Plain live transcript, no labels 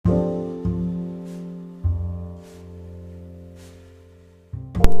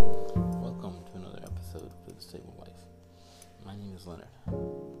is Leonard.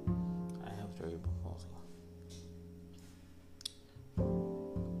 I have cerebral palsy.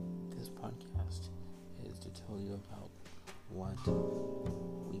 This podcast is to tell you about what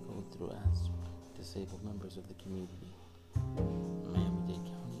we go through as disabled members of the community in Miami-Dade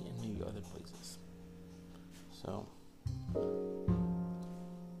County and maybe other places. So, I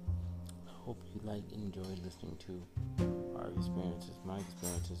hope you enjoy listening to our experiences, my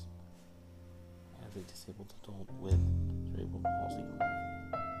experiences as a disabled adult with cerebral palsy.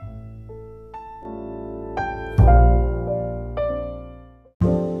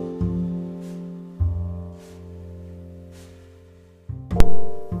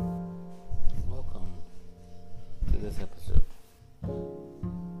 Welcome to this episode.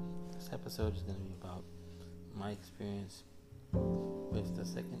 This episode is going to be about my experience with the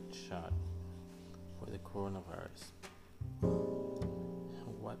second shot for the coronavirus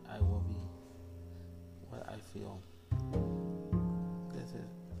and what I feel. This is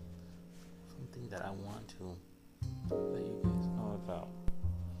something that I want to let you guys know about.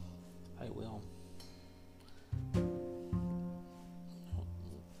 I will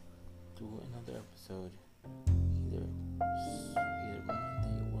do another episode either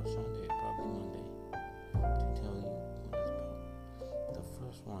Monday or Sunday, probably Monday, to tell you what it's about. The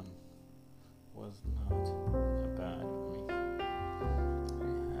first one was not that bad for me.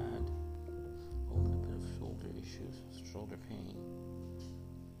 I had a little bit of shoulder pain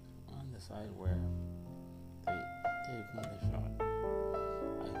on the side where they gave me the shot.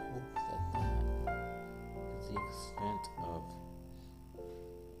 I hope that is the extent of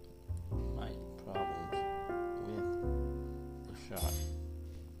my problems with the shot.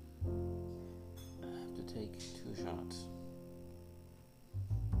 I have to take 2 shots.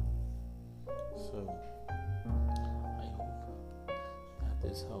 So, I hope that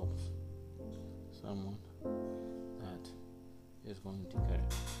this helps someone that is going to get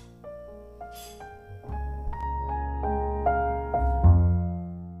it.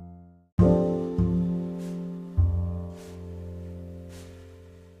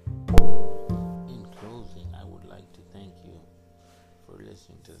 In closing, I would like to thank you for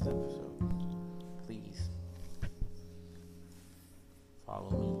listening to this episode. Please follow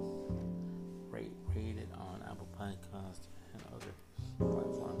me. Rate it on Apple Podcasts and other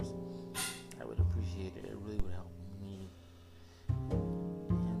platforms. I would appreciate it. It really would help me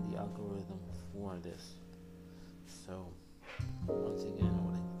and the algorithm for this. So, once again, I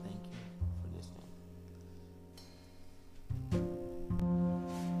would